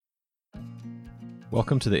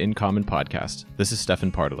Welcome to the In Common podcast. This is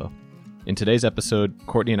Stefan Partillo. In today's episode,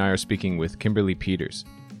 Courtney and I are speaking with Kimberly Peters.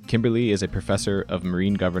 Kimberly is a professor of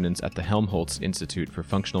marine governance at the Helmholtz Institute for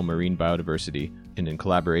Functional Marine Biodiversity and in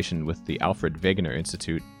collaboration with the Alfred Wegener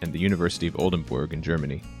Institute and the University of Oldenburg in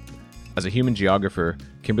Germany. As a human geographer,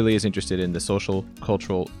 Kimberly is interested in the social,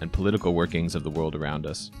 cultural, and political workings of the world around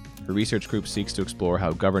us. Her research group seeks to explore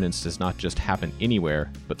how governance does not just happen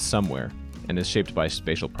anywhere, but somewhere, and is shaped by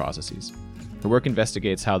spatial processes. Her work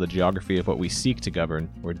investigates how the geography of what we seek to govern,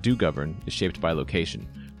 or do govern, is shaped by location,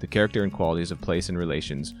 the character and qualities of place and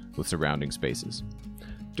relations with surrounding spaces.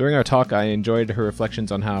 During our talk, I enjoyed her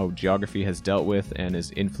reflections on how geography has dealt with and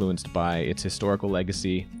is influenced by its historical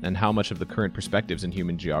legacy, and how much of the current perspectives in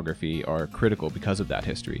human geography are critical because of that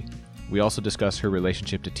history. We also discuss her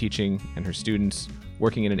relationship to teaching and her students,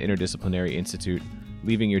 working in an interdisciplinary institute,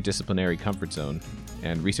 leaving your disciplinary comfort zone,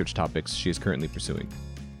 and research topics she is currently pursuing.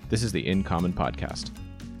 This is the In Common podcast.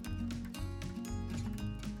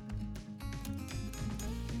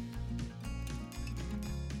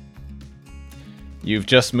 You've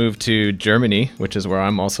just moved to Germany, which is where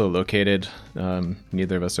I'm also located.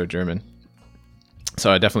 Neither of us are German.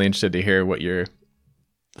 So I'm definitely interested to hear what your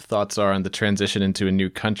thoughts are on the transition into a new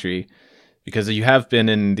country, because you have been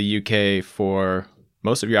in the UK for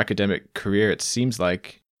most of your academic career, it seems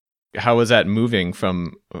like. How was that moving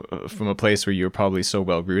from a place where you were probably so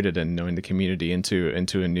well rooted and knowing the community into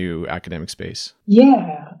a new academic space?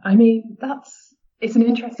 Yeah, I mean, it's an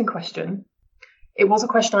interesting question. It was a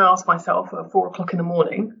question I asked myself at 4:00 in the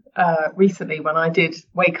morning recently when I did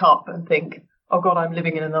wake up and think, oh God, I'm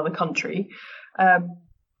living in another country.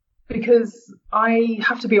 Because I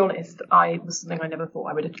have to be honest, it was something I never thought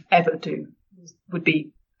I would ever do, would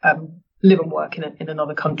be live and work in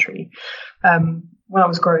another country. When I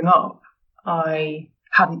was growing up, I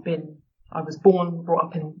was brought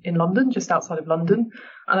up in London, just outside of London,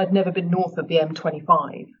 and I'd never been north of the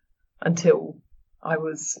M25 until I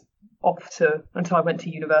went to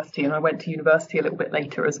university, and I went to university a little bit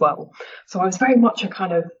later as well. So I was very much a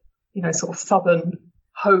kind of, sort of southern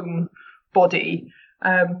home body.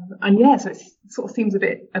 And yeah, so it sort of seems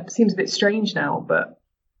a bit strange now, but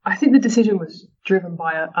I think the decision was driven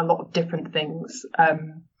by a lot of different things.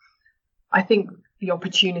 I think the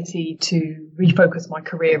opportunity to refocus my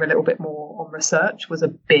career a little bit more on research was a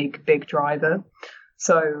big, big driver.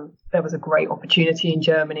 So there was a great opportunity in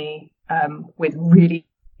Germany with really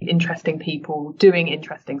interesting people doing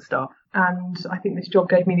interesting stuff. And I think this job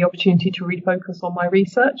gave me the opportunity to refocus on my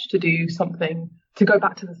research, to do something, to go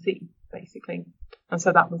back to the sea, basically. And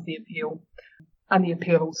so that was the appeal. And the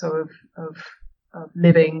appeal also of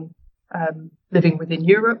living within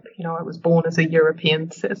Europe. I was born as a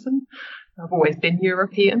European citizen. I've always been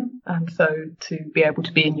European. And so to be able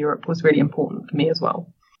to be in Europe was really important for me as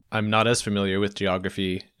well. I'm not as familiar with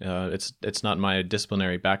geography. It's not my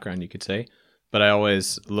disciplinary background, you could say. But I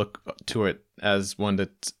always look to it as one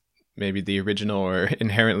that's maybe the original or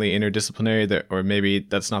inherently interdisciplinary, or maybe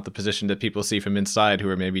that's not the position that people see from inside who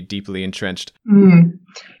are maybe deeply entrenched.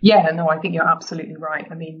 Yeah, no, I think you're absolutely right.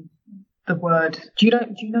 I mean, the word, do you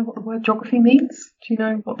know what the word geography means? Do you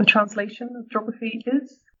know what the translation of geography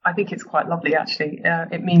is? I think it's quite lovely, actually.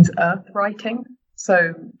 It means earth writing.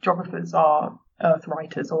 So geographers are earth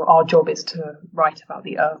writers, or our job is to write about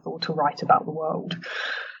the earth or to write about the world.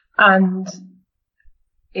 And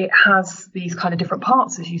it has these kind of different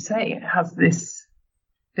parts, as you say. It has this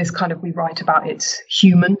kind of, we write about its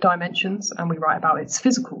human dimensions and we write about its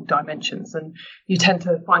physical dimensions. And you tend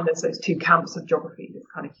to find there's those two camps of geography, this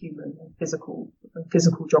kind of human and physical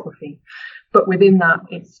geography. But within that,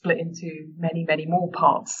 it's split into many, many more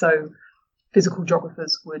parts. So physical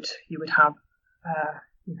geographers you would have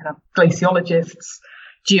glaciologists,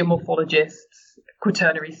 geomorphologists,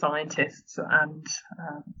 quaternary scientists, and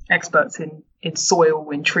experts in soil,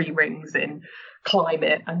 in tree rings, in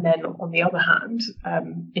climate. And then on the other hand,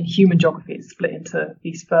 in human geography, it's split into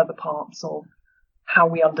these further parts of how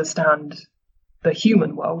we understand the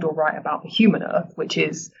human world, or write about the human earth, which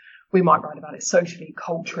is, we might write about it socially,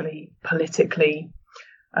 culturally, politically.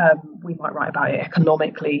 We might write about it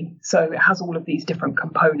economically. So it has all of these different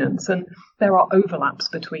components, and there are overlaps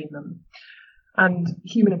between them. And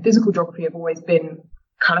human and physical geography have always been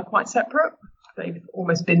kind of quite separate. They've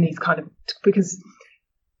almost been these kind of, because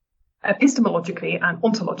epistemologically and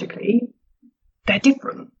ontologically, they're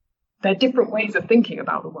different. They're different ways of thinking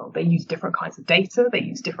about the world. They use different kinds of data. They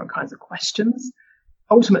use different kinds of questions.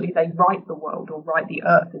 Ultimately, they write the world or write the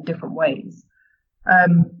earth in different ways.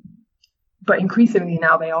 But increasingly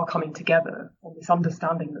now they are coming together on this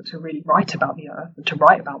understanding that to really write about the earth and to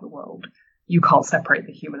write about the world, you can't separate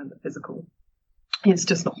the human and the physical. It's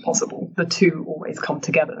just not possible. The two always disciplinaries come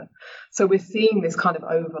together. So we're seeing this kind of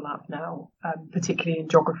overlap now, particularly in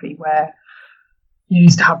geography, where you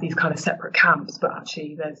used to have these kind of separate camps, but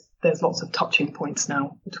actually there's lots of touching points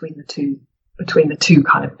now between the two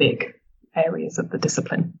kind of big areas of the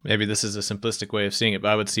discipline. Maybe this is a simplistic way of seeing it, but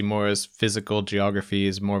I would see more as physical geography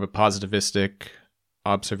is more of a positivistic,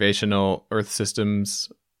 observational Earth systems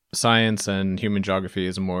science, and human geography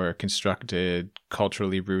is a more constructed,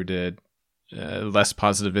 culturally rooted, less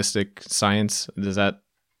positivistic science. Does that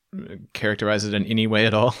characterize it in any way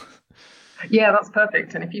at all? Yeah, that's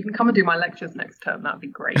perfect. And if you can come and do my lectures next term, that'd be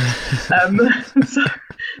great. So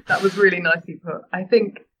that was really nicely put. I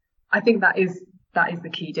think that is the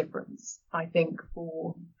key difference. I think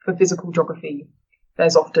for physical geography,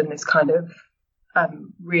 there's often this kind of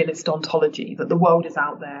realist ontology that the world is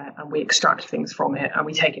out there and we extract things from it and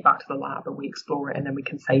we take it back to the lab and we explore it and then we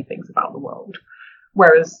can say things about the world.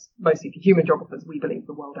 Whereas mostly for human geographers, we believe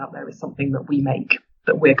the world out there is something that we make,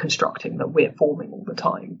 that we're constructing, that we're forming all the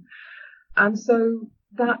time. And so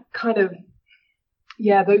that kind of,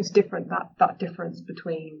 that difference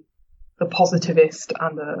between the positivist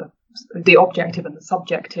and the objective and the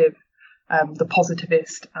subjective, the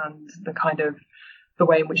positivist and the kind of the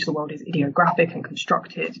way in which the world is ideographic and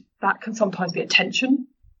constructed, that can sometimes be a tension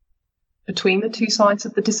between the two sides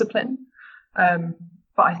of the discipline. But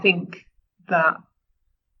I think that,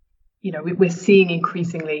 we're seeing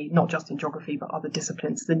increasingly, not just in geography, but other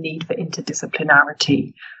disciplines, the need for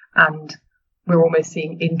interdisciplinarity. And we're almost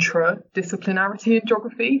seeing intradisciplinarity in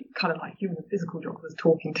geography, kind of like human and physical geographers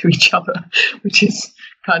talking to each other, which is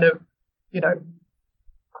kind of,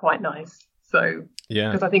 quite nice. So, yeah,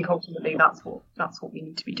 because I think ultimately that's what we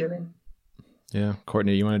need to be doing. Yeah.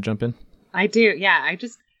 Courtney, you want to jump in? I do. Yeah.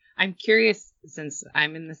 I'm curious, since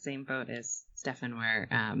I'm in the same boat as Stefan, where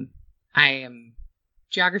I am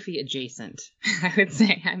geography adjacent. I would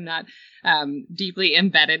say I'm not deeply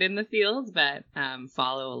embedded in the field, but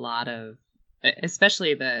follow a lot of,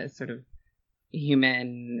 especially the sort of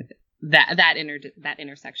human, that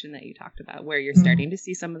intersection that you talked about, where you're starting to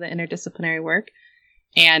see some of the interdisciplinary work.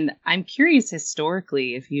 And I'm curious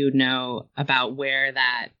historically if you know about where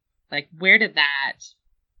did that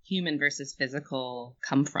human versus physical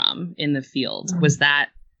come from in the field? Was that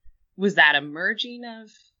a merging of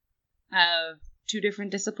two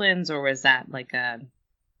different disciplines, or was that like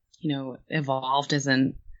evolved as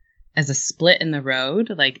a split in the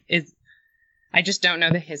road? I just don't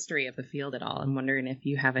know the history of the field at all. I'm wondering if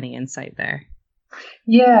you have any insight there.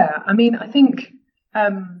 Yeah, I mean, I think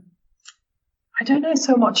I don't know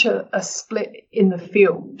so much a split in the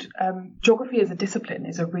field. Geography as a discipline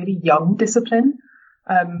is a really young discipline,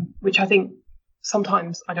 which I think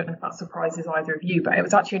sometimes, I don't know if that surprises either of you, but it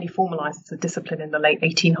was actually only formalised as a discipline in the late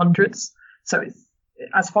 1800s. So it's,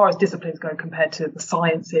 as far as disciplines go compared to the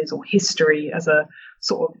sciences or history as a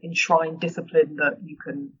sort of enshrined discipline that you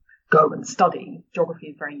can go and study, geography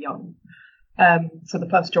is very young. So the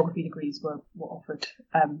first geography degrees were offered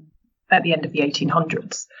at the end of the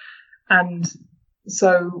 1800s. And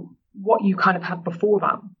so what you kind of had before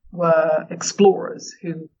that were explorers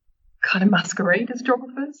who kind of masquerade as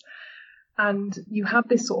geographers. And you had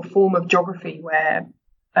this sort of form of geography where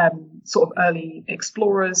sort of early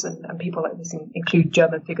explorers and people like this include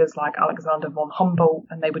German figures like Alexander von Humboldt,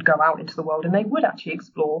 and they would go out into the world and they would actually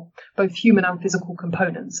explore both human and physical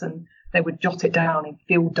components, and they would jot it down in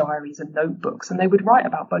field diaries and notebooks, and they would write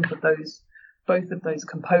about both of those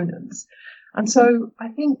components. And so I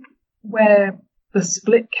think where the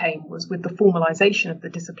split came was with the formalization of the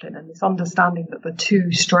discipline and this understanding that the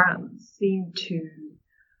two strands seemed to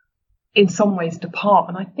in some ways depart.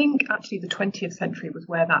 And I think actually the 20th century was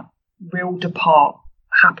where that real depart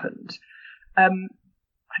happened. I don't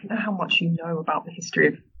know how much you know about the history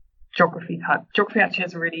of geography. Geography actually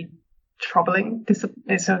has a really troubling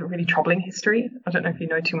history. I don't know if you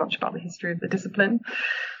know too much about the history of the discipline.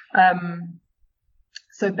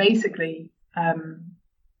 So basically,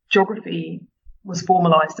 geography was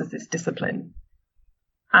formalized as this discipline,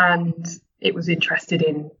 and it was interested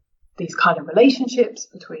in these kind of relationships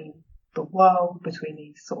between the world, between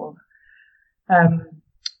these sort of,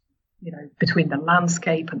 between the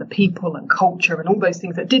landscape and the people and culture and all those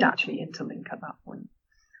things that did actually interlink at that point.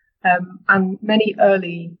 And many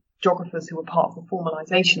early geographers who were part of the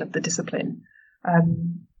formalization of the discipline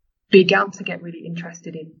began to get really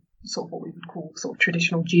interested in sort of what we would call sort of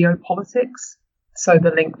traditional geopolitics. So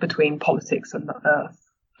the link between politics and the earth.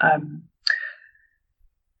 And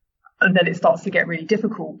then it starts to get really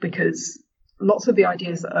difficult because lots of the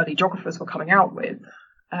ideas that early geographers were coming out with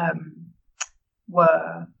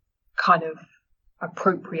were kind of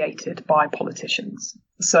appropriated by politicians.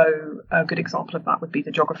 So a good example of that would be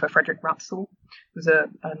the geographer Frederick Ratzel, who's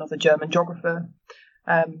another German geographer.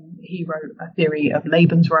 He wrote a theory of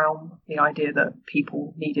Lebensraum, the idea that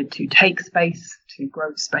people needed to take space, to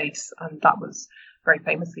grow space, and that was very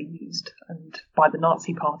famously used by the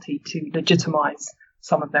Nazi Party to legitimize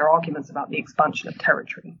some of their arguments about the expansion of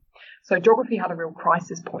territory. So geography had a real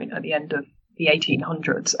crisis point at the end of the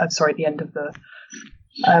 1800s, the end of the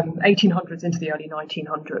 1800s into the early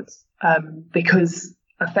 1900s, because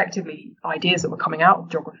effectively ideas that were coming out of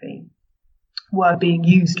geography were being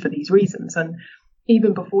used for these reasons. And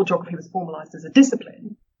even before geography was formalized as a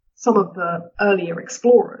discipline, some of the earlier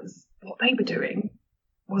explorers, what they were doing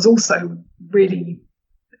was also really,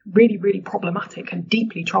 really, really problematic and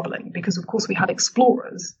deeply troubling, because of course we had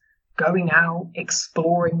explorers going out,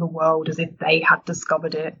 exploring the world as if they had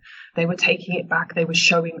discovered it. They were taking it back. They were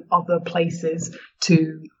showing other places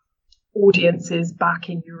to audiences back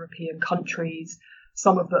in European countries.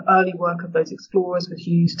 Some of the early work of those explorers was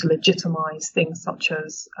used to legitimize things such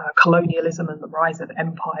as colonialism and the rise of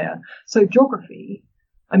empire. So geography,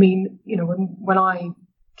 I mean, when I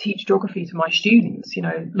teach geography to my students,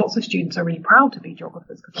 lots of students are really proud to be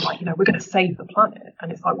geographers because they're like, we're going to save the planet.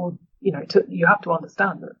 And it's like, well, you have to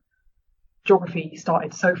understand that geography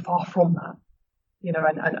started so far from that,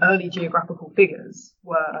 and early geographical figures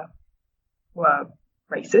were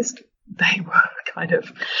racist. They were kind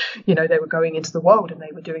of, they were going into the world and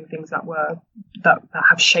they were doing things that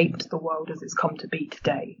have shaped the world as it's come to be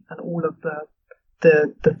today. And all of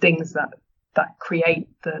the things that create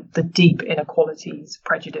the deep inequalities,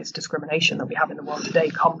 prejudice, discrimination that we have in the world today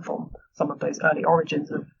come from some of those early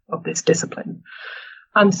origins of this discipline.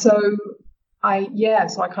 And so I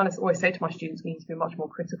kind of always say to my students, we need to be much more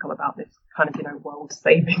critical about this kind of,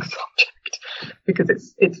 world-saving subject, because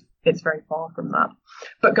it's very far from that.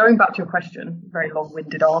 But going back to your question, very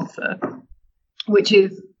long-winded answer, which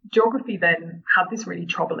is geography then had this really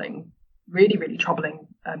troubling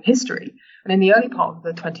history. And in the early part of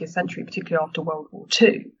the 20th century, particularly after World War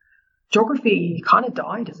II, geography kind of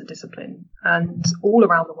died as a discipline. And all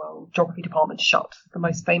around the world, geography departments shut, the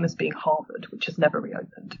most famous being Harvard, which has never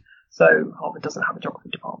reopened. So Harvard doesn't have a geography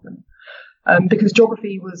department. Because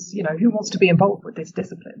geography was, who wants to be involved with this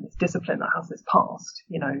discipline that has this past?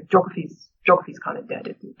 Geography's kind of dead.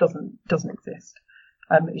 It doesn't exist.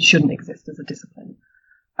 It shouldn't exist as a discipline.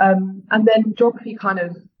 And then geography kind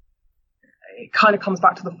of comes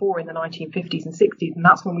back to the fore in the 1950s and 60s, and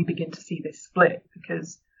that's when we begin to see this split,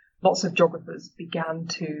 because lots of geographers began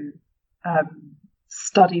to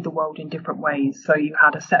study the world in different ways. So you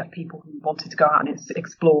had a set of people who wanted to go out and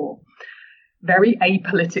explore very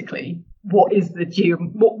apolitically what is the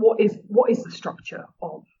structure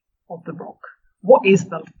of the rock, what is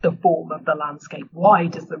the form of the landscape, why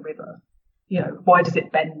does the river, why does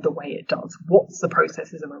it bend the way it does, what's the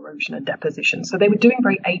processes of erosion and deposition. So they were doing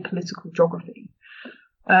very apolitical geography,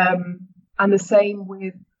 and the same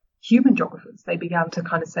with human geographers. They began to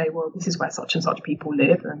kind of say, well, this is where such and such people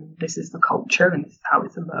live, and this is the culture, and this is how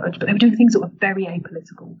it's emerged. But they were doing things that were very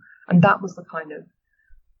apolitical, and that was the kind of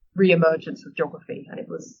re-emergence of geography, and it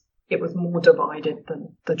was more divided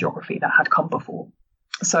than the geography that had come before.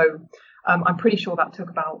 So I'm pretty sure that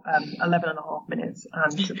took about 11 and a half minutes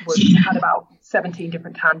and had about 17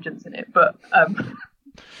 different tangents in it. But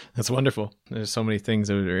that's wonderful. There's so many things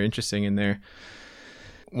that are interesting in there.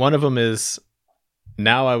 One of them is,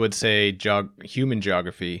 now I would say human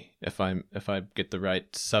geography, if I get the right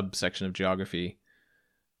subsection of geography,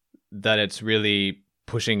 that it's really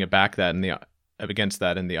pushing it back against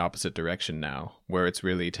that in the opposite direction now, where it's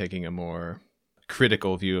really taking a more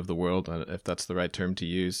critical view of the world, if that's the right term to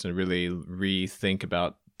use, and really rethink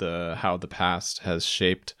about how the past has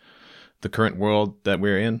shaped the current world that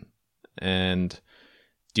we're in. And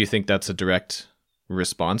do you think that's a direct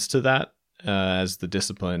response to that, as the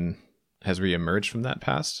discipline has reemerged from that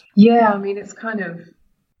past? Yeah, I mean, it's kind of,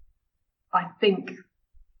 I think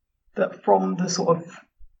that from the sort of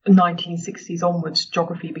 1960s onwards,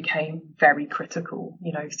 geography became very critical.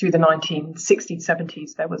 Through the 1960s,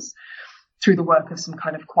 70s, there was, through the work of some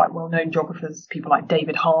kind of quite well-known geographers, people like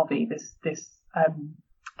David Harvey,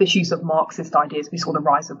 this use of Marxist ideas. We saw the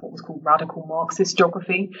rise of what was called radical Marxist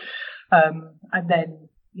geography. And then,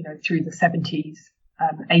 through the 70s,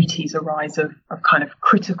 80s, a rise of kind of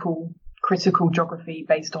critical geography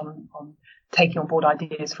based on taking on board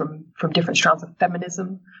ideas from different strands of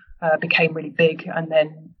feminism became really big. And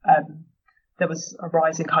then there was a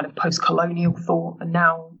rise in kind of post-colonial thought. And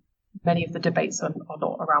now many of the debates are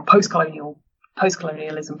not around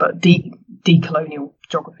post-colonialism, but decolonial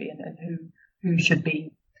geography and who should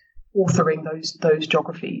be authoring those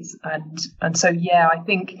geographies. And so, yeah, I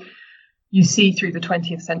think you see through the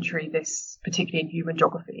 20th century this, particularly in human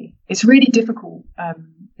geography. It's really difficult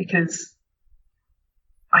because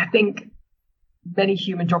I think many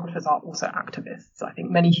human geographers are also activists. I think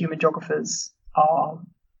many human geographers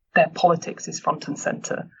their politics is front and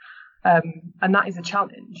center. And that is a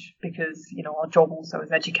challenge because, our job also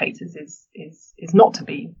as educators is not to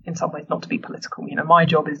be, in some ways, not to be political. My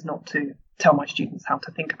job is not to tell my students how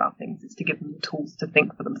to think about things. It's to give them the tools to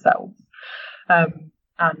think for themselves.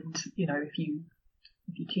 And, if you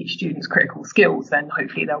teach students critical skills, then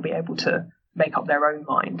hopefully they'll be able to make up their own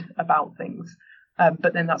mind about things.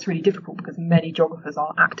 But then that's really difficult because many geographers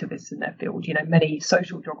are activists in their field. Many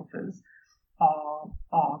social geographers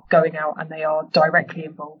are going out and they are directly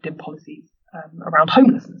involved in policies around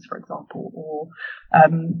homelessness, for example. Or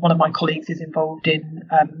one of my colleagues is involved in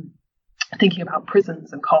thinking about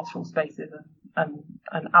prisons and carceral spaces and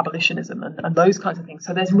abolitionism and those kinds of things.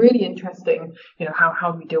 So there's really interesting,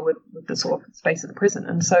 how do we deal with the sort of space of the prison?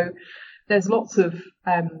 And so there's lots of,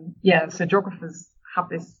 so geographers have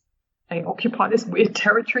they occupy this weird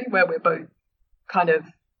territory where we're both kind of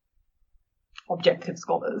objective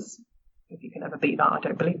scholars. If you can ever be that, I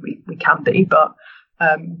don't believe we can be, but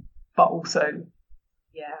also,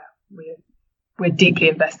 we're deeply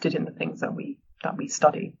invested in the things that we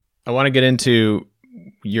study. I want to get into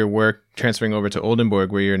your work transferring over to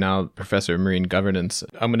Oldenburg, where you're now professor of marine governance.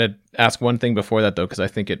 I'm going to ask one thing before that, though, because I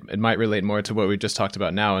think it might relate more to what we just talked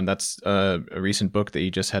about now, and that's a recent book that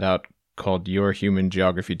you just had out called Your Human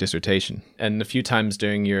Geography Dissertation. And a few times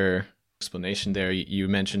during your explanation there, you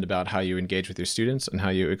mentioned about how you engage with your students and how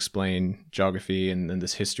you explain geography and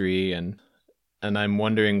this history. And I'm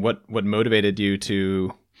wondering what motivated you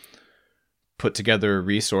to put together a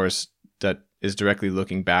resource that is directly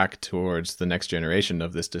looking back towards the next generation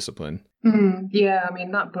of this discipline.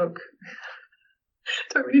 That book,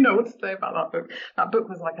 I don't really know what to say about that book. That book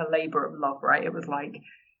was like a labor of love, right? It was like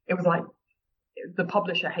the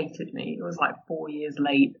publisher hated me. It was like 4 years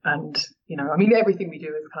late, and everything we do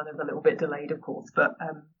is kind of a little bit delayed, of course, but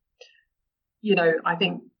I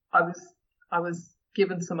think I was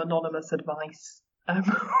given some anonymous advice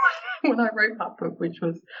when I wrote that book, which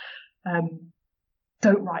was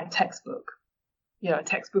don't write a textbook. A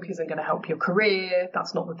textbook isn't going to help your career.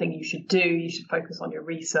 That's not the thing you should do. You should focus on your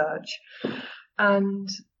research. And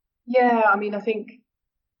I think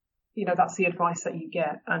that's the advice that you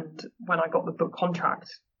get. And when I got the book contract,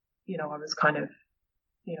 I was kind of,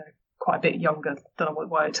 quite a bit younger. Don't know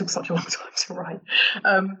why it took such a long time to write.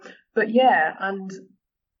 And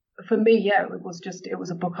for me, it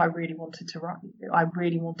was a book I really wanted to write.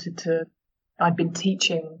 I'd been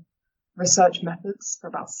teaching research methods for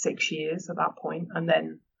about 6 years at that point. And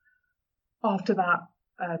then after that,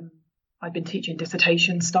 I'd been teaching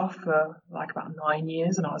dissertation stuff for like about 9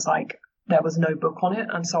 years. And I was like, there was no book on it,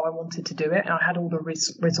 and so I wanted to do it. And I had all the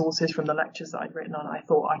resources from the lectures that I'd written, and I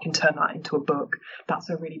thought I can turn that into a book. That's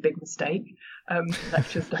a really big mistake.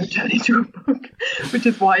 Lectures don't turn into a book, which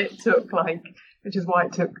is why it took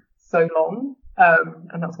so long,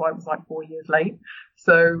 and that's why it was like 4 years late.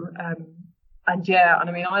 So, I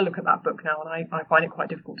look at that book now, and I find it quite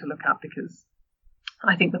difficult to look at because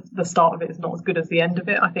I think the start of it is not as good as the end of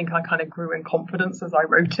it. I think I kind of grew in confidence as I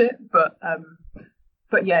wrote it, but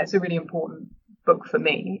it's a really important book for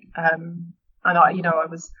me. And I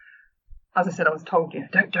was, as I said, I was told,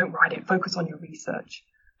 don't write it, focus on your research.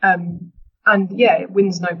 It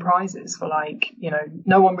wins no prizes for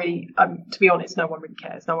no one really, to be honest, no one really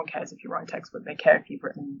cares. No one cares if you write a textbook. They care if you've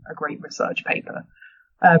written a great research paper.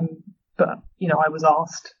 But I was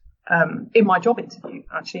asked, in my job interview,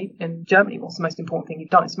 actually, in Germany, what's the most important thing you've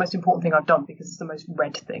done? It's the most important thing I've done because it's the most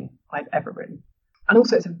read thing I've ever written. And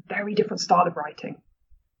also it's a very different style of writing.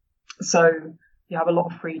 So you have a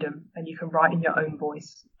lot of freedom and you can write in your own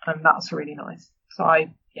voice, and that's really nice. So I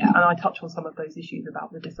touch on some of those issues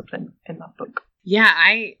about the discipline in that book. Yeah,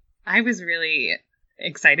 I was really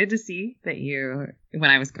excited to see that when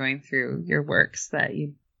I was going through your works, that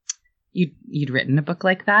you'd written a book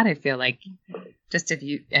like that. I feel like just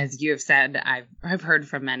as you have said, I've heard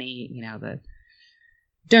from many, the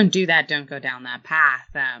don't do that, don't go down that path.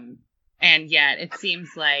 And yet it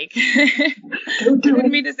seems like I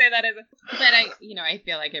didn't mean to say that but I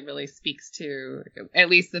feel like it really speaks to at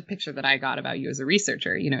least the picture that I got about you as a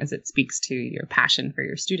researcher, as it speaks to your passion for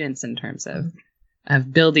your students in terms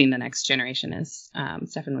of building the next generation, as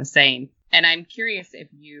Stefan was saying. And I'm curious if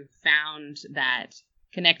you found that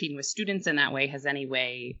connecting with students in that way has any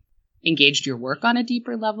way engaged your work on a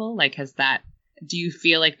deeper level? Do you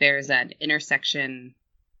feel like there's an intersection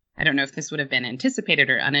I don't know if this would have been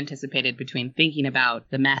anticipated or unanticipated between thinking about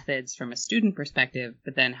the methods from a student perspective,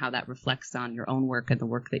 but then how that reflects on your own work and the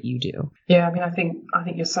work that you do. Yeah, I mean, I think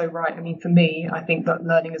you're so right. I mean, for me, I think that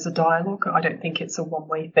learning is a dialogue. I don't think it's a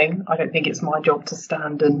one-way thing. I don't think it's my job to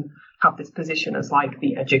stand and have this position as like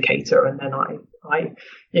the educator, and then I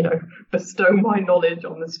bestow my knowledge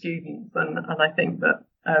on the students. And I think that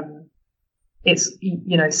it's,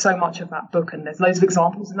 so much of that book, and there's loads of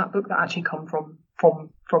examples in that book that actually come from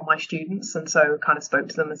my students. And so I kind of spoke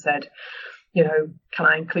to them and said, can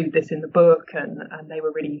I include this in the book? And they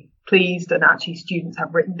were really pleased. And actually students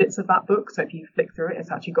have written bits of that book. So if you flick through it,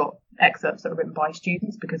 it's actually got excerpts that are written by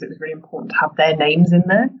students, because it was really important to have their names in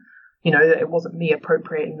there. That it wasn't me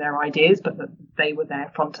appropriating their ideas, but that they were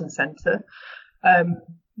there front and center. And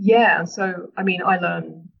so, I mean, I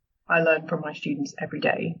learn from my students every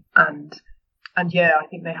day. And yeah, I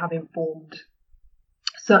think they have informed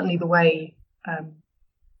certainly the way,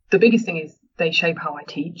 the biggest thing is they shape how I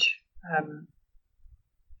teach,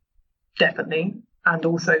 definitely. And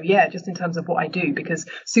also, just in terms of what I do, because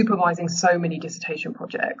supervising so many dissertation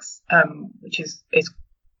projects, which is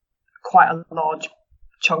quite a large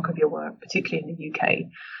chunk of your work, particularly in the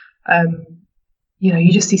UK,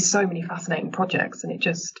 you just see so many fascinating projects, and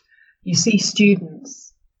you see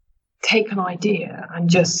students take an idea and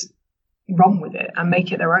just run with it and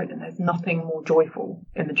make it their own. And there's nothing more joyful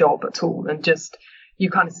in the job at all than just you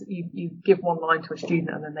give one line to a student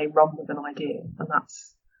and then they run with an idea,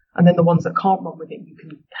 and then the ones that can't run with it, you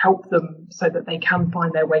can help them so that they can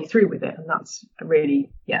find their way through with it. And that's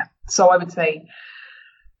really, so I would say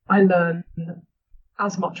I learn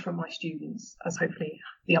as much from my students as hopefully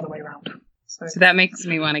the other way around. So that makes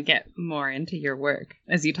me want to get more into your work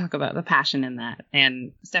as you talk about the passion in that.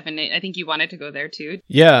 And Stefan, I think you wanted to go there too.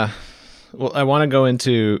 Yeah. Well, I want to go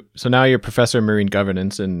into, so now you're professor of marine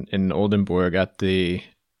governance in Oldenburg at the,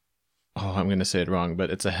 I'm going to say it wrong, but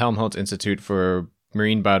it's a Helmholtz Institute for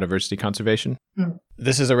Marine Biodiversity Conservation. Mm.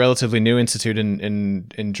 This is a relatively new institute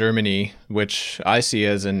in Germany, which I see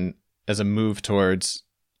as a move towards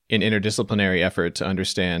an interdisciplinary effort to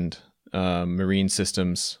understand marine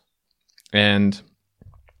systems. And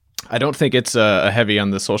I don't think it's a heavy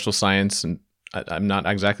on the social science, and I'm not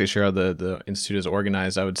exactly sure how the institute is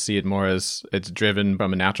organized. I would see it more as it's driven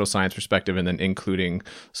from a natural science perspective and then including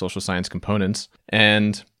social science components.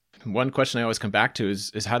 And one question I always come back to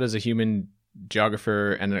is how does a human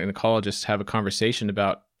geographer and an ecologist have a conversation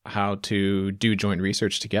about how to do joint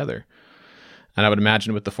research together? And I would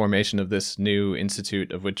imagine with the formation of this new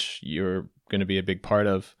institute, of which you're going to be a big part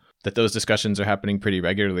of, that those discussions are happening pretty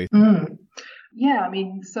regularly. Mm. Yeah, I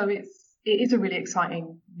mean, so it is a really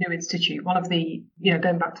exciting new institute. One of the,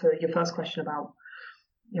 going back to your first question about,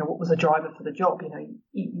 what was a driver for the job,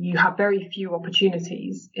 you have very few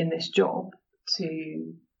opportunities in this job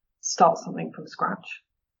to start something from scratch,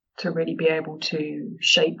 to really be able to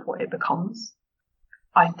shape what it becomes.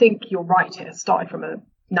 I think you're right, it has started from a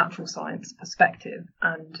natural science perspective,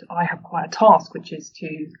 and I have quite a task, which is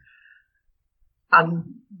and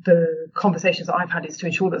the conversations that I've had is to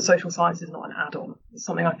ensure that social science is not an add-on. It's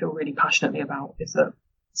something I feel really passionately about, is that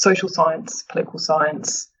social science, political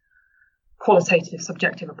science, qualitative,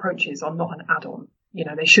 subjective approaches are not an add-on.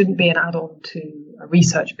 They shouldn't be an add-on to a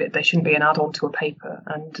research bit. They shouldn't be an add-on to a paper.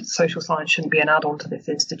 And social science shouldn't be an add-on to this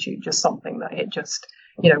institute, just something that it just,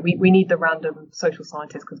 we need the random social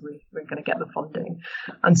scientists because we're going to get the funding.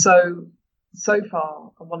 And so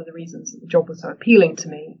far, one of the reasons that the job was so appealing to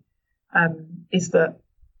me is that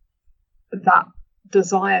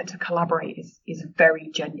desire to collaborate is very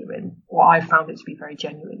genuine, or I found it to be very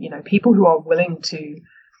genuine. People who are willing to,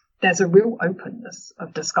 there's a real openness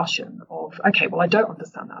of discussion of, okay, well, I don't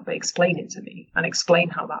understand that, but explain it to me and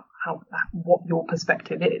explain what your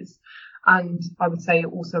perspective is. And I would say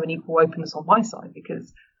also an equal openness on my side,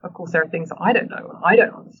 because of course there are things that I don't know and I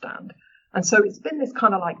don't understand. And so it's been this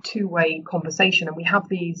kind of like two-way conversation, and we have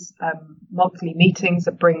these monthly meetings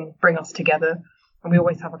that bring us together, and we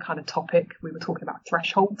always have a kind of topic. We were talking about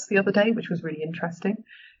thresholds the other day, which was really interesting.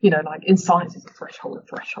 Like in science, it's a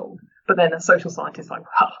threshold, but then a social scientist is like,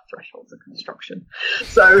 thresholds are construction.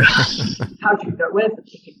 So how do you know where's the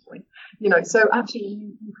tipping point? So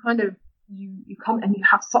actually you kind of you come and you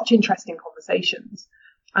have such interesting conversations,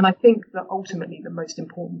 and I think that ultimately the most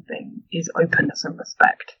important thing is openness and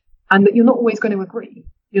respect. And that you're not always going to agree.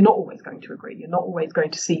 You're not always going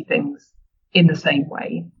to see things in the same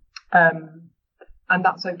way. And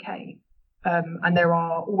that's okay. And there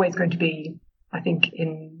are always going to be, I think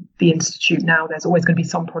in the Institute now, there's always going to be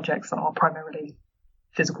some projects that are primarily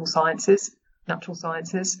physical sciences, natural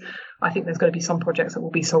sciences. I think there's going to be some projects that will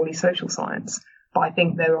be solely social science. But I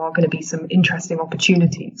think there are going to be some interesting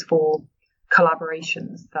opportunities for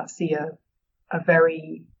collaborations that see a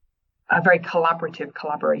very collaborative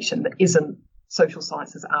collaboration that isn't social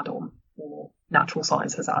science as add-on or natural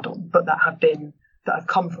science as add-on, but that have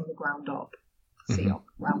come from the ground up.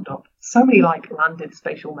 Ground up. So many like landed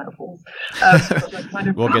spatial metaphors. But like kind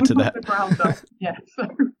of we'll get to that. The ground up. Yeah.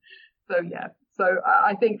 So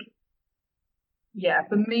I think,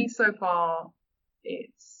 for me so far,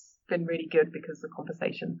 it's been really good because the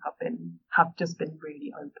conversations have just been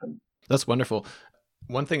really open. That's wonderful.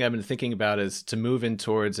 One thing I've been thinking about is to move in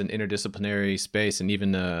towards an interdisciplinary space and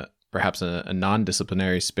even perhaps a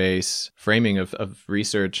non-disciplinary space framing of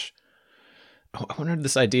research. I wondered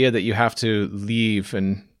this idea that you have to leave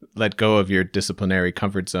and let go of your disciplinary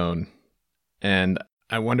comfort zone. And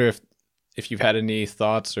I wonder if you've had any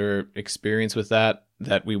thoughts or experience with that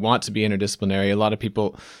we want to be interdisciplinary. A lot of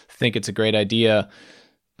people think it's a great idea,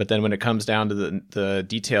 but then when it comes down to the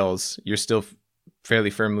details, you're still fairly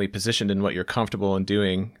firmly positioned in what you're comfortable in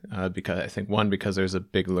doing, because there's a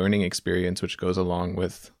big learning experience which goes along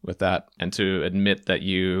with that, and to admit that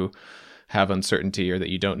you have uncertainty or that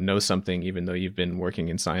you don't know something even though you've been working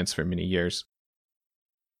in science for many years.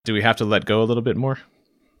 Do we have to let go a little bit more?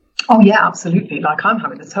 Oh yeah, absolutely. Like I'm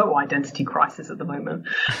having a total identity crisis at the moment,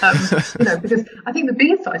 because I think the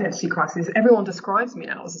biggest identity crisis, everyone describes me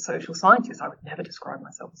now as a social scientist. I would never describe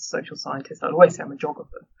myself as a social scientist. I'd always say I'm a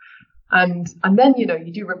geographer. And then, you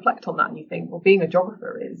do reflect on that and you think, well, being a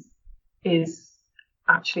geographer is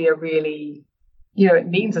actually a really, it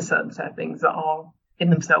means a certain set of things that are in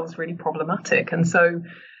themselves really problematic. And so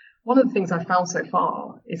one of the things I've found so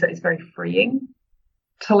far is that it's very freeing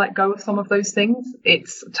to let go of some of those things.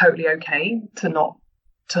 It's totally okay to not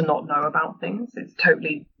know about things. It's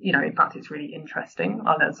totally, in fact, it's really interesting.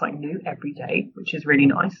 I learn something new every day, which is really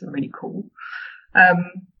nice and really cool.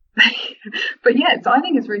 But I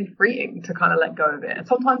think it's really freeing to kind of let go of it. And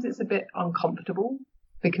sometimes it's a bit uncomfortable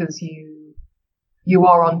because you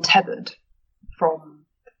are untethered from,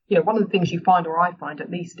 one of the things you find, or I find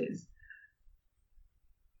at least, is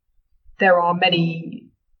there are many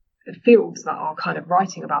fields that are kind of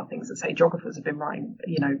writing about things that, say, geographers have been writing,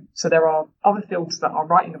 so there are other fields that are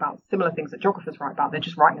writing about similar things that geographers write about. They're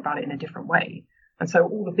just writing about it in a different way. And so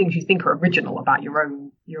all the things you think are original about your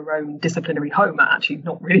own disciplinary home are actually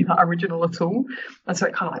not really that original at all. And so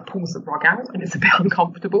it kind of like pulls the rug out and it's a bit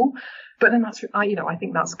uncomfortable. But then I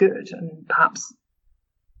think that's good. And perhaps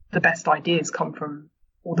the best ideas come from,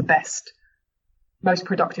 or the most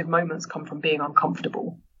productive moments come from being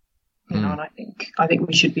uncomfortable. And I think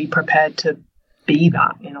we should be prepared to be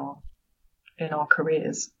that in our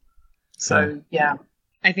careers. So yeah.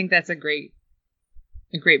 I think that's a great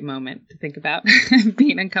moment to think about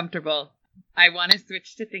being uncomfortable. I want to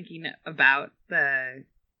switch to thinking about the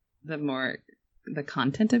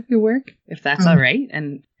content of your work, if that's all right.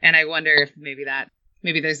 And I wonder if maybe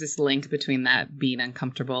there's this link between that being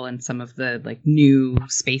uncomfortable and some of the like new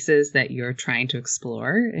spaces that you're trying to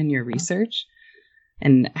explore in your research,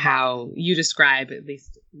 and how you describe, at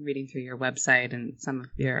least reading through your website and some of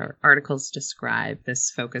your articles, describe this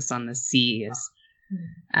focus on the sea as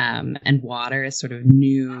and water is sort of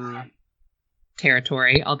new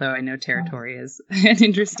territory, although I know territory is an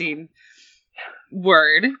interesting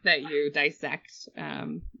word that you dissect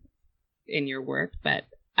in your work. But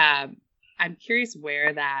I'm curious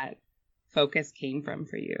where that focus came from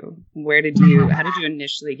for you. How did you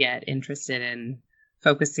initially get interested in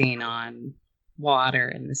focusing on water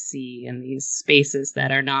and the sea and these spaces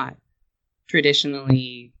that are not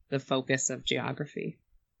traditionally the focus of geography?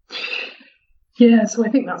 Yeah, so I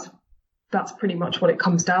think that's pretty much what it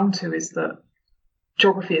comes down to, is that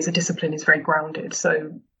geography as a discipline is very grounded.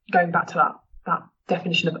 So going back to that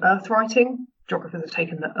definition of earth writing, geographers have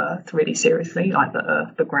taken the earth really seriously, like the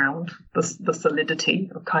earth, the ground, the solidity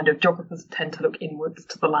of kind of, geographers tend to look inwards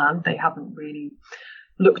to the land. They haven't really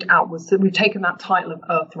looked outwards. So we've taken that title of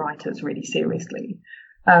earth writers really seriously.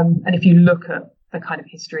 And if you look at the kind of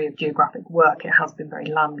history of geographic work, it has been very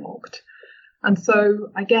landlocked. And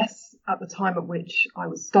so I guess at the time at which I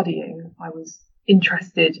was studying, I was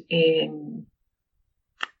interested in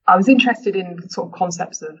sort of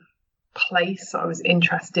concepts of place. I was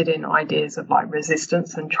interested in ideas of like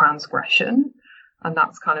resistance and transgression. And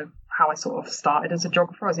that's kind of how I sort of started as a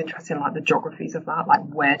geographer. I was interested in like the geographies of that, like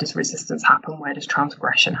where does resistance happen? Where does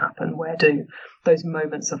transgression happen? Where do those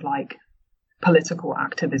moments of like political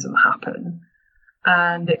activism happen?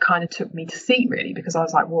 And it kind of took me to sea, really, because I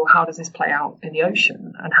was like, well, how does this play out in the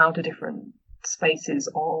ocean? And how do different spaces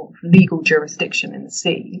of legal jurisdiction in the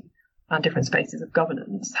sea and different spaces of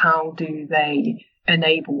governance, how do they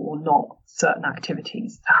enable or not certain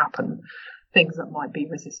activities to happen? things that might be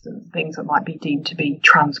resistant, things that might be deemed to be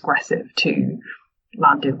transgressive to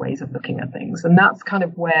landed ways of looking at things. And that's kind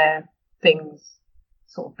of where things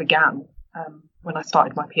sort of began when I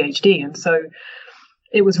started my PhD. And so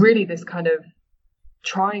it was really this kind of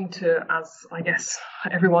trying to, as I guess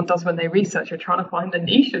everyone does when they research, you're trying to find a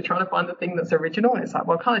niche, you're trying to find the thing that's original. And it's like,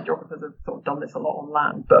 well, kind of geographers have sort of done this a lot on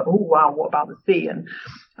land, but oh wow, what about the sea? And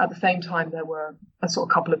at the same time, there were a sort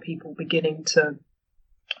of couple of people beginning to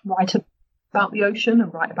write about the ocean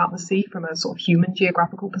and write about the sea from a sort of human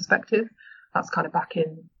geographical perspective. That's kind of back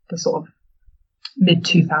in the sort of mid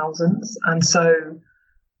 2000s. And so,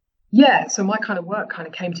 yeah, so my kind of work kind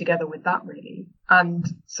of came together with that really. And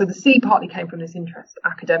so the sea partly came from this interest,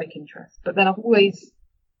 academic interest, but then I've always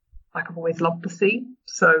loved the sea.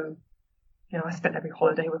 So, you know, I spent every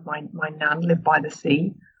holiday with my nan, lived by the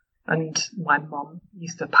sea, and my mum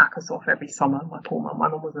used to pack us off every summer. My poor mum, my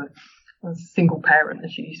mum was a single parent,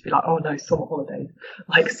 and she used to be like, oh no, summer holidays,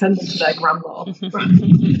 like send them to their grandma.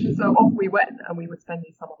 So off we went, and we would spend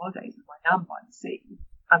these summer holidays with my nan by the sea.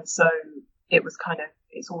 And so it was kind of,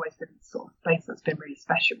 it's always been sort of place that's been really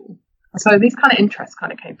special. So these kind of interests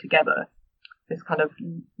kind of came together, this kind of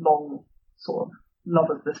long sort of love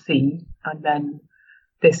of the sea, and then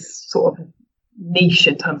this sort of niche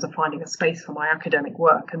in terms of finding a space for my academic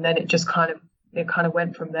work. And then it just kind of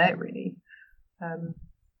went from there really.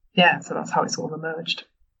 So that's how it sort of emerged.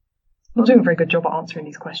 I'm not doing a very good job at answering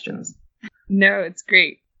these questions. No, it's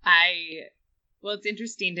great. Well, it's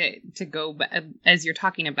interesting to go, as you're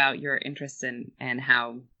talking about your interest in and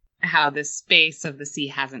how the space of the sea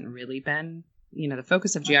hasn't really been, you know, the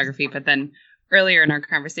focus of geography. But then earlier in our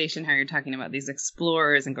conversation, how you're talking about these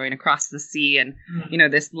explorers and going across the sea and, you know,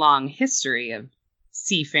 this long history of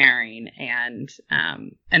seafaring and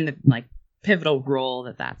the like pivotal role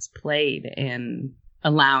that that's played in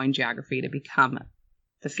allowing geography to become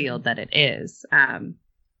the field that it is.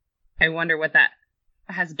 I wonder what that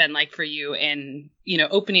has been like for you in, you know,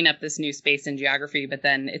 opening up this new space in geography, but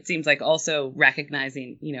then it seems like also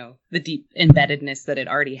recognizing, you know, the deep embeddedness that it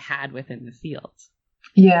already had within the field.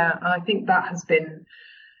 Yeah, and I think that has been,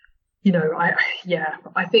 you know,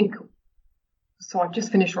 I think, so I've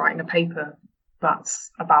just finished writing a paper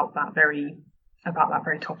that's about that very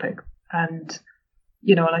topic. And,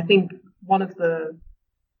 you know, and I think one of the,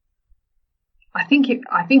 I think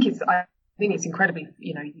it's incredibly,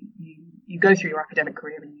 you know, you go through your academic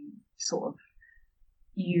career and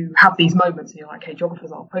you have these moments and you're like, okay,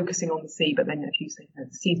 geographers are focusing on the sea, but then if you say that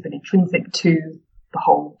the sea's been intrinsic to the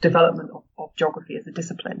whole development of geography as a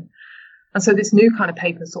discipline. And so this new kind of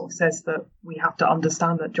paper sort of says that we have to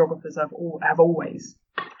understand that geographers have always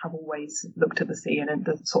looked at the sea and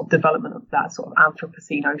the sort of development of that sort of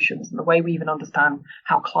Anthropocene oceans. And the way we even understand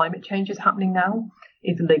how climate change is happening now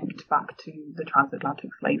is linked back to the transatlantic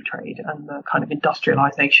slave trade and the kind of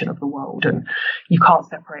industrialization of the world. And you can't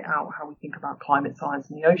separate out how we think about climate science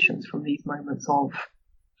and the oceans from these moments of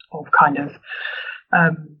kind of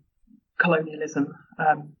colonialism,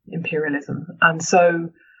 imperialism. And so,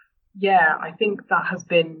 yeah, I think that has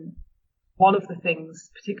been one of the things,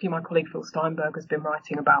 particularly my colleague Phil Steinberg has been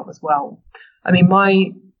writing about as well. I mean,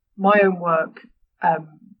 my own work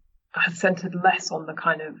has centered less on the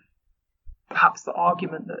kind of, perhaps the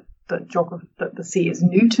argument that the sea is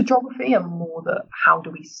new to geography and more that how do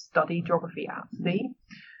we study geography at sea.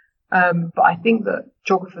 But I think that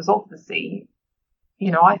geographers of the sea,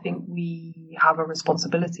 you know, I think we have a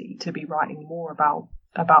responsibility to be writing more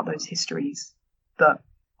about those histories that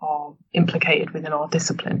are implicated within our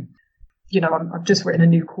discipline. You know, I've just written a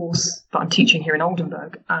new course that I'm teaching here in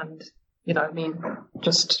Oldenburg, and, you know, I mean,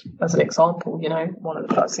 just as an example, you know, one of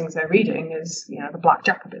the first things they're reading is, you know, the Black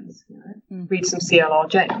Jacobins, you know, read some C.L.R.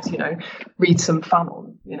 James, you know, read some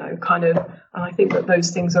Fanon, you know, kind of, and I think that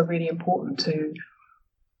those things are really important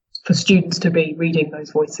for students to be reading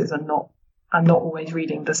those voices and not always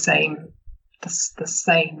reading the same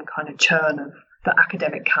kind of churn of the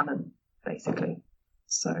academic canon, basically.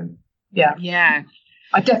 So, yeah. Yeah.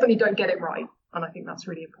 I definitely don't get it right, and I think that's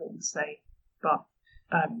really important to say, but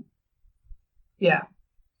yeah.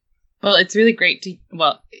 Well, it's really great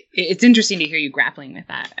it's interesting to hear you grappling with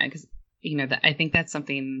that, because, you know, I think that's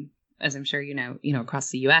something, as I'm sure you know, across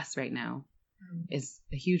the U.S. right now is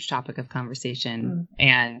a huge topic of conversation.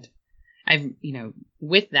 And I've, you know,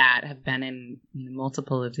 with that have been in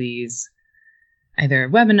multiple of these either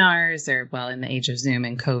webinars or, well, in the age of Zoom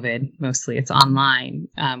and COVID, mostly it's online,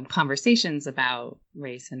 conversations about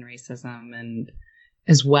race and racism, and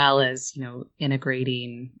as well as, you know,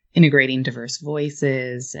 integrating diverse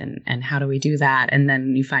voices and how do we do that? And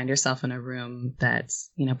then you find yourself in a room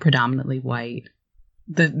that's, you know, predominantly white.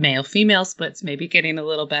 The male-female split's maybe getting a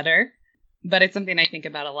little better, but it's something I think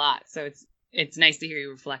about a lot. So it's nice to hear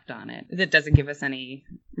you reflect on it. It doesn't give us any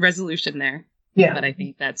resolution there. Yeah. But I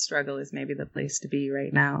think that struggle is maybe the place to be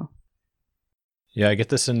right now. Yeah, I get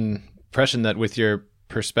this impression that with your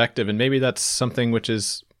perspective, and maybe that's something which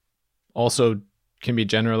is also can be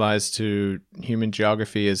generalized to human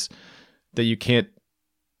geography, is that you can't,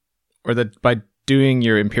 or that by doing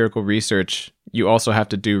your empirical research, you also have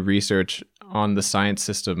to do research on the science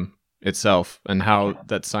system itself and how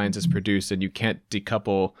that science is produced, and you can't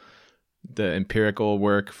decouple the empirical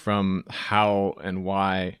work from how and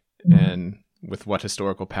why and with what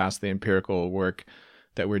historical past the empirical work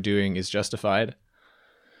that we're doing is justified.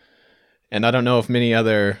 And I don't know if many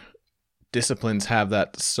other disciplines have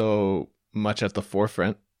that so much at the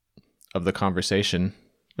forefront of the conversation,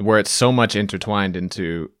 where it's so much intertwined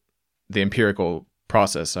into the empirical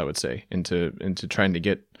process, I would say, into trying to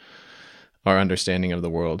get our understanding of the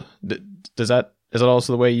world. Is that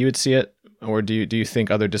also the way you would see it? Or do you think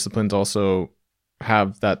other disciplines also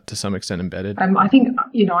have that to some extent embedded? I think,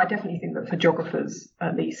 I definitely think that for geographers,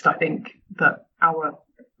 at least, I think that our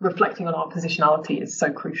reflecting on our positionality is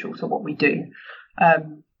so crucial to what we do.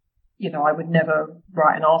 I would never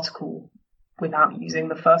write an article without using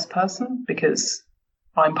the first person, because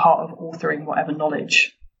I'm part of authoring whatever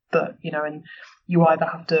knowledge that, and you either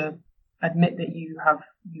have to admit that you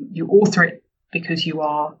author it because you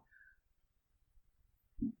are,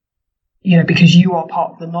 because you are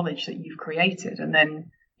part of the knowledge that you've created, and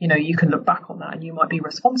then you can look back on that and you might be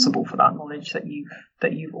responsible for that knowledge that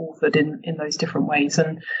you've authored in those different ways.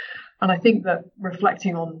 And I think that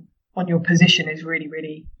reflecting on your position is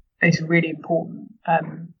really important.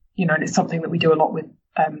 And it's something that we do a lot with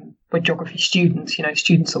geography students.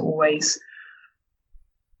 Students are always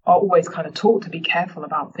kind of taught to be careful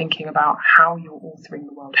about thinking about how you're authoring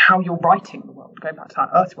the world, how you're writing the world. Going back to that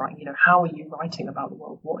earth writing, how are you writing about the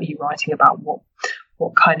world? What are you writing about? What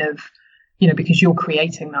kind of, because you're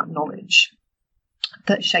creating that knowledge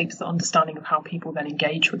that shapes the understanding of how people then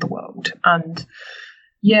engage with the world. And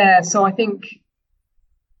yeah, so I think,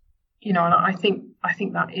 and I think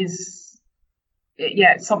that is,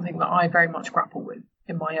 it's something that I very much grapple with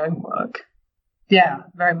in my own work. Yeah,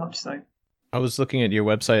 very much so. I was looking at your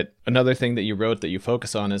website. Another thing that you wrote that you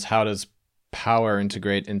focus on is how does power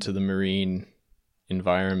integrate into the marine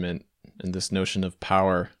environment, and this notion of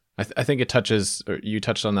power. I think you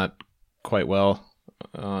touched on that quite well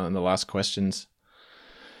in the last questions.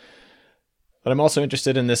 But I'm also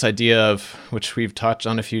interested in this idea of, which we've touched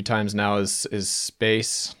on a few times now, is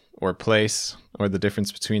space or place, or the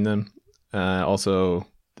difference between them. Also,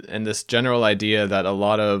 and this general idea that a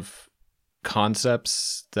lot of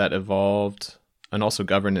concepts that evolved, and also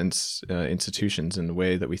governance institutions and the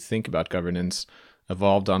way that we think about governance,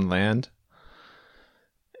 evolved on land.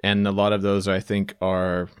 And a lot of those, I think,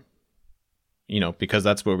 are, because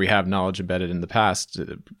that's where we have knowledge embedded in the past,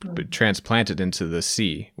 transplanted into the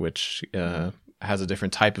sea, which has a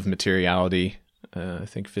different type of materiality, I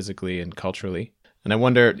think, physically and culturally. And I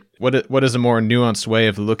wonder, what is a more nuanced way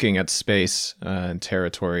of looking at space and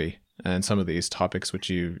territory and some of these topics which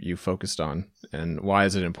you focused on, and why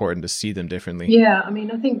is it important to see them differently? Yeah, I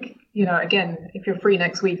think, again, if you're free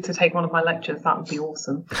next week to take one of my lectures, that would be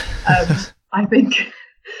awesome. I think,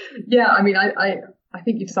 I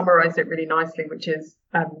think you've summarized it really nicely, which is,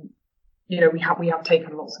 we have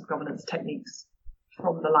taken lots of governance techniques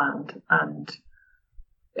from the land, and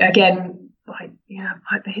again, the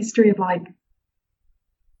history of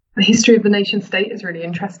the nation state is really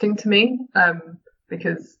interesting to me,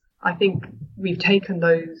 because I think we've taken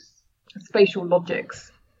those spatial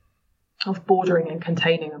logics of bordering and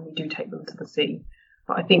containing, and we do take them to the sea.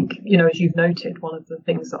 But I think, as you've noted, one of the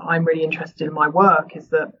things that I'm really interested in my work is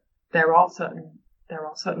that there are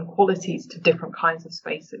certain qualities to different kinds of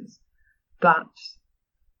spaces that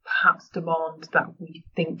perhaps demand that we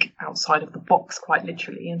think outside of the box, quite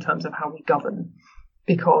literally, in terms of how we govern.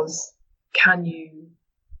 Because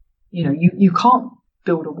you can't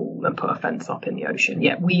build a wall and put a fence up in the ocean,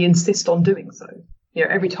 yet we insist on doing so.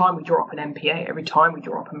 Every time we draw up an MPA, every time we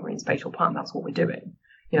draw up a marine spatial plan, that's what we're doing.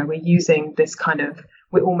 We're using this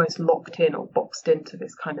we're almost locked in or boxed into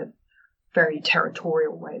this kind of very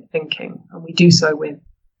territorial way of thinking. And we do so with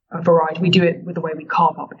a variety. We do it with the way we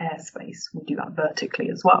carve up airspace. We do that vertically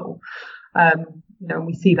as well. And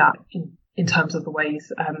we see that in terms of the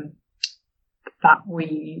ways that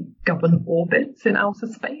we govern orbits in outer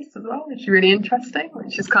space as well, which is really interesting,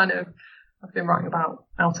 which is I've been writing about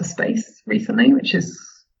outer space recently, which is,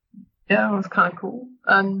 was kind of cool.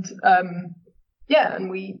 And, and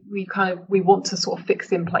we want to sort of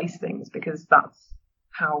fix in place things, because that's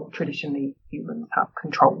how traditionally humans have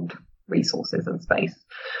controlled resources and space.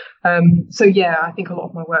 So yeah, I think a lot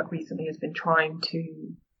of my work recently has been trying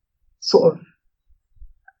to sort of,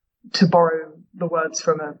 to borrow the words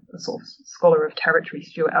from a sort of scholar of territory,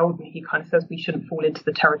 Stuart Eldon. He kind of says we shouldn't fall into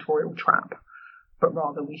the territorial trap, but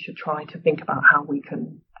rather we should try to think about how we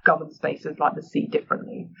can govern spaces like the sea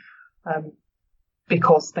differently,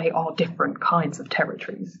 because they are different kinds of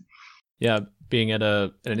territories. Yeah, being at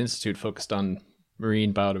an institute focused on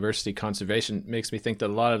marine biodiversity conservation makes me think that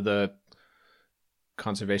a lot of the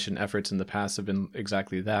conservation efforts in the past have been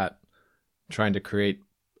exactly that, trying to create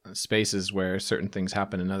spaces where certain things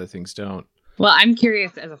happen and other things don't. Well, I'm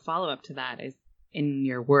curious, as a follow-up to that, is in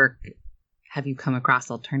your work, have you come across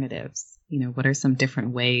alternatives? What are some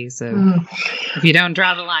different ways of, if you don't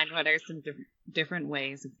draw the line, what are some different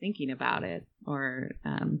ways of thinking about it, or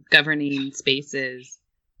governing spaces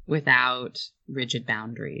without rigid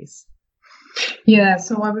boundaries? Yeah,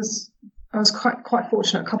 so I was quite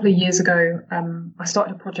fortunate. A couple of years ago, I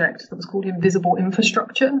started a project that was called Invisible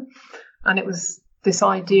Infrastructure, and it was this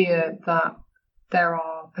idea that there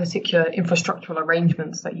are particular infrastructural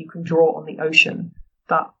arrangements that you can draw on the ocean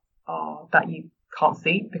that you can't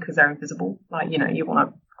see because they're invisible. Like, you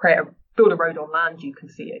want to build a road on land, you can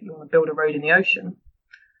see it. You want to build a road in the ocean,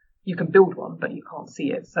 you can build one, but you can't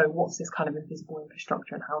see it. So what's this kind of invisible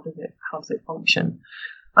infrastructure, and how does it function?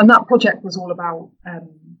 And that project was all about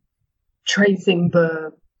tracing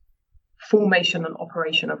the formation and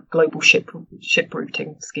operation of global ship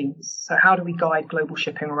routing schemes. So how do we guide global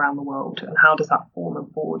shipping around the world, and how does that form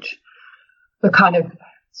and forge the kind of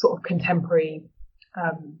sort of contemporary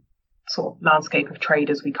sort of landscape of trade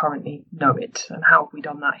as we currently know it, and how have we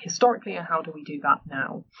done that historically, and how do we do that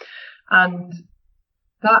now? And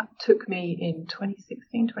that took me in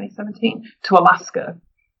 2016, 2017 to Alaska,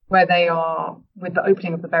 where they are, with the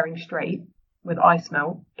opening of the Bering Strait, with ice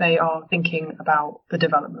melt, they are thinking about the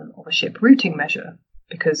development of a ship routing measure,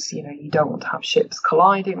 because you don't want to have ships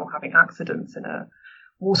colliding or having accidents in a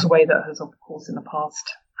waterway that has, of course, in the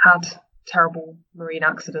past had terrible marine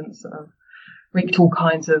accidents that have wreaked all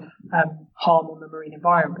kinds of harm on the marine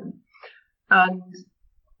environment. And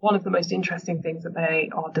one of the most interesting things that they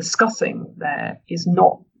are discussing there is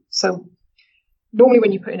not so. Normally,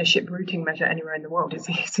 when you put in a ship routing measure anywhere in the world, it's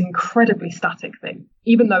an incredibly static thing.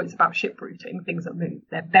 Even though it's about ship routing, things that move,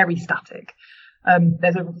 they're very static.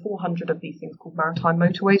 There's over 400 of these things called maritime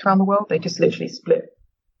motorways around the world. They just literally split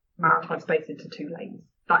maritime space into two lanes.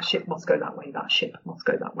 That ship must go that way, that ship must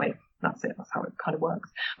go that way. That's it. That's how it kind of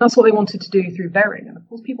works. That's what they wanted to do through Bering. And of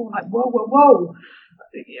course, people were like, whoa.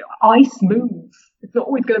 Ice moves. It's not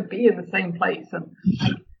always going to be in the same place.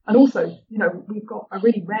 And also, we've got a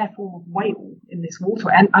really rare form of whale in this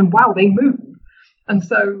waterway, and wow, they move. And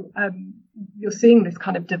so you're seeing this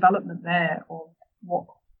kind of development there of what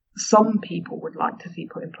some people would like to see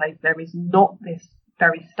put in place. There is not this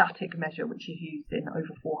very static measure which is used in over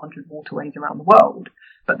 400 waterways around the world,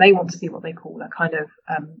 but they want to see what they call a kind of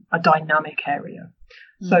a dynamic area.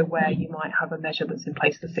 So where you might have a measure that's in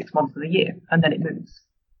place for 6 months of the year, and then it moves.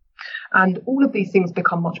 And all of these things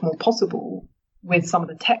become much more possible with some of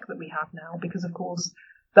the tech that we have now, because of course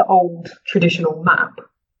the old traditional map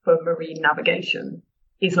for marine navigation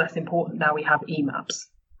is less important. Now we have e-maps.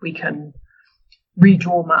 We can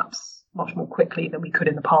redraw maps much more quickly than we could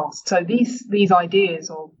in the past. So these ideas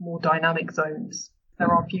of more dynamic zones, there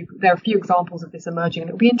are a few examples of this emerging, and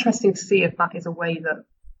it'll be interesting to see if that is a way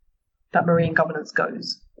that marine governance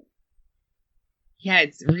goes. Yeah,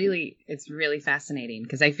 it's really fascinating,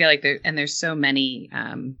 because I feel like there's so many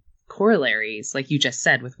corollaries, like you just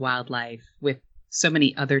said, with wildlife, with so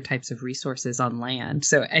many other types of resources on land.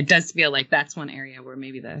 So it does feel like that's one area where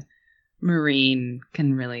maybe the marine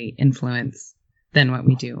can really influence than what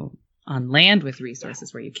we do on land with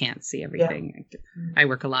resources where you can't see everything. Yeah. I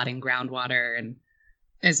work a lot in groundwater, and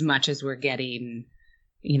as much as we're getting,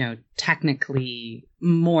 technically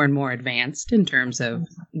more and more advanced in terms of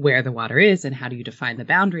where the water is and how do you define the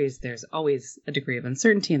boundaries, there's always a degree of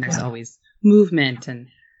uncertainty, and there's always movement. And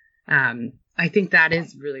I think that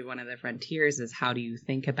is really one of the frontiers, is how do you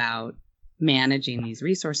think about managing these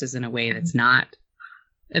resources in a way that's not,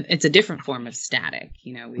 it's a different form of static.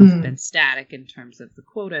 We've been static in terms of the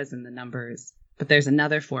quotas and the numbers, but there's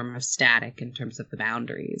another form of static in terms of the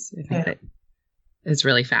boundaries. I think that is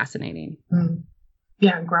really fascinating.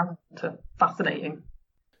 Yeah, and groundwater, fascinating.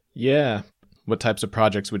 Yeah. What types of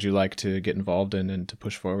projects would you like to get involved in and to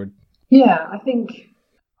push forward? Yeah, I think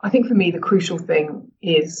for me the crucial thing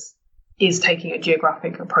is taking a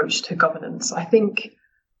geographic approach to governance. I think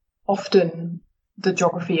often the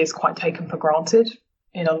geography is quite taken for granted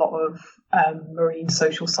in a lot of marine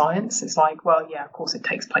social science. It's like, well, yeah, of course it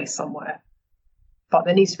takes place somewhere, but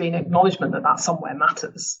there needs to be an acknowledgement that somewhere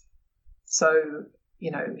matters. So,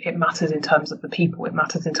 it matters in terms of the people, it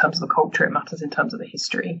matters in terms of the culture, it matters in terms of the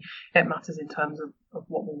history, it matters in terms of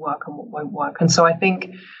what will work and what won't work. And so I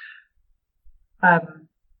think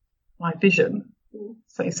my vision,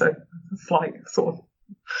 so slight sort of,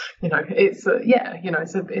 it's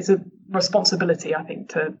a responsibility, I think,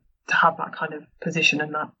 to have that kind of position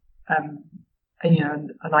and that, and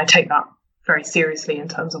I take that very seriously in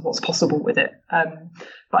terms of what's possible with it.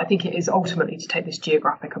 But I think it is ultimately to take this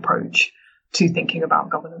geographic approach to thinking about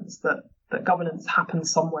governance, that governance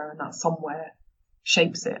happens somewhere and that somewhere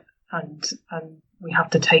shapes it. And we have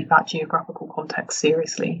to take that geographical context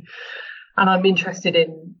seriously. And I'm interested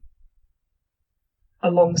in,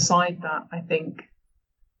 alongside that, I think,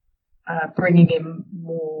 bringing in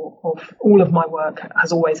more of all of my work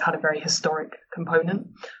has always had a very historic component.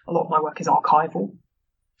 A lot of my work is archival.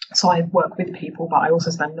 So I work with people, but I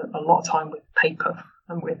also spend a lot of time with paper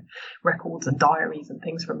and with records and diaries and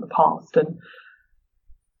things from the past. And,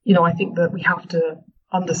 I think that we have to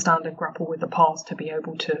understand and grapple with the past to be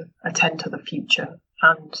able to attend to the future.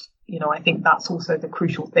 And, I think that's also the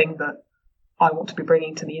crucial thing that I want to be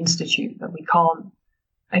bringing to the Institute, that we can't,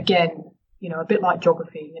 again, a bit like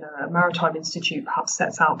geography, a maritime institute perhaps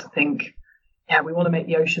sets out to think, we want to make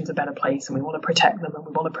the oceans a better place, and we want to protect them, and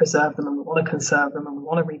we want to preserve them, and we want to conserve them, and we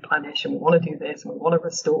want to replenish, and we want to do this, and we want to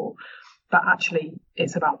restore. But actually,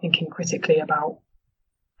 it's about thinking critically about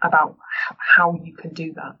how you can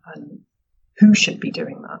do that, and who should be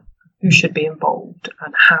doing that, who should be involved,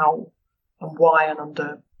 and how, and why, and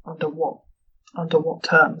under what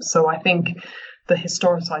terms. So I think the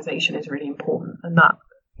historicisation is really important, and that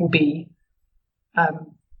will be,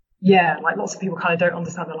 like lots of people kind of don't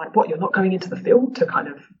understand. They're like, what, you're not going into the field to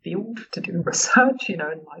do research,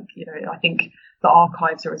 I think the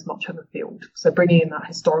archives are as much of a field. So bringing in that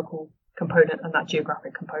historical component and that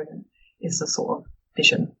geographic component is the sort of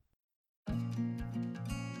vision.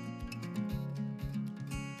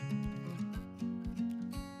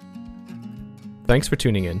 Thanks for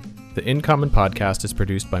tuning in. The In Common podcast is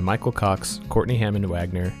produced by Michael Cox, Courtney Hammond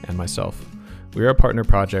Wagner, and myself. We are a partner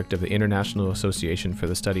project of the International Association for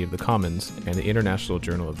the Study of the Commons and the International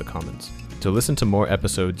Journal of the Commons. To listen to more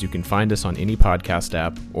episodes, you can find us on any podcast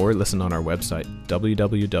app or listen on our website,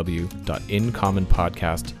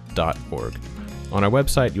 www.incommonpodcast.org. On our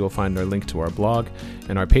website, you will find our link to our blog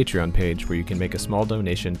and our Patreon page, where you can make a small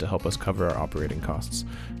donation to help us cover our operating costs.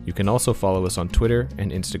 You can also follow us on Twitter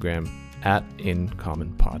and Instagram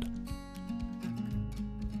 @InCommonPod.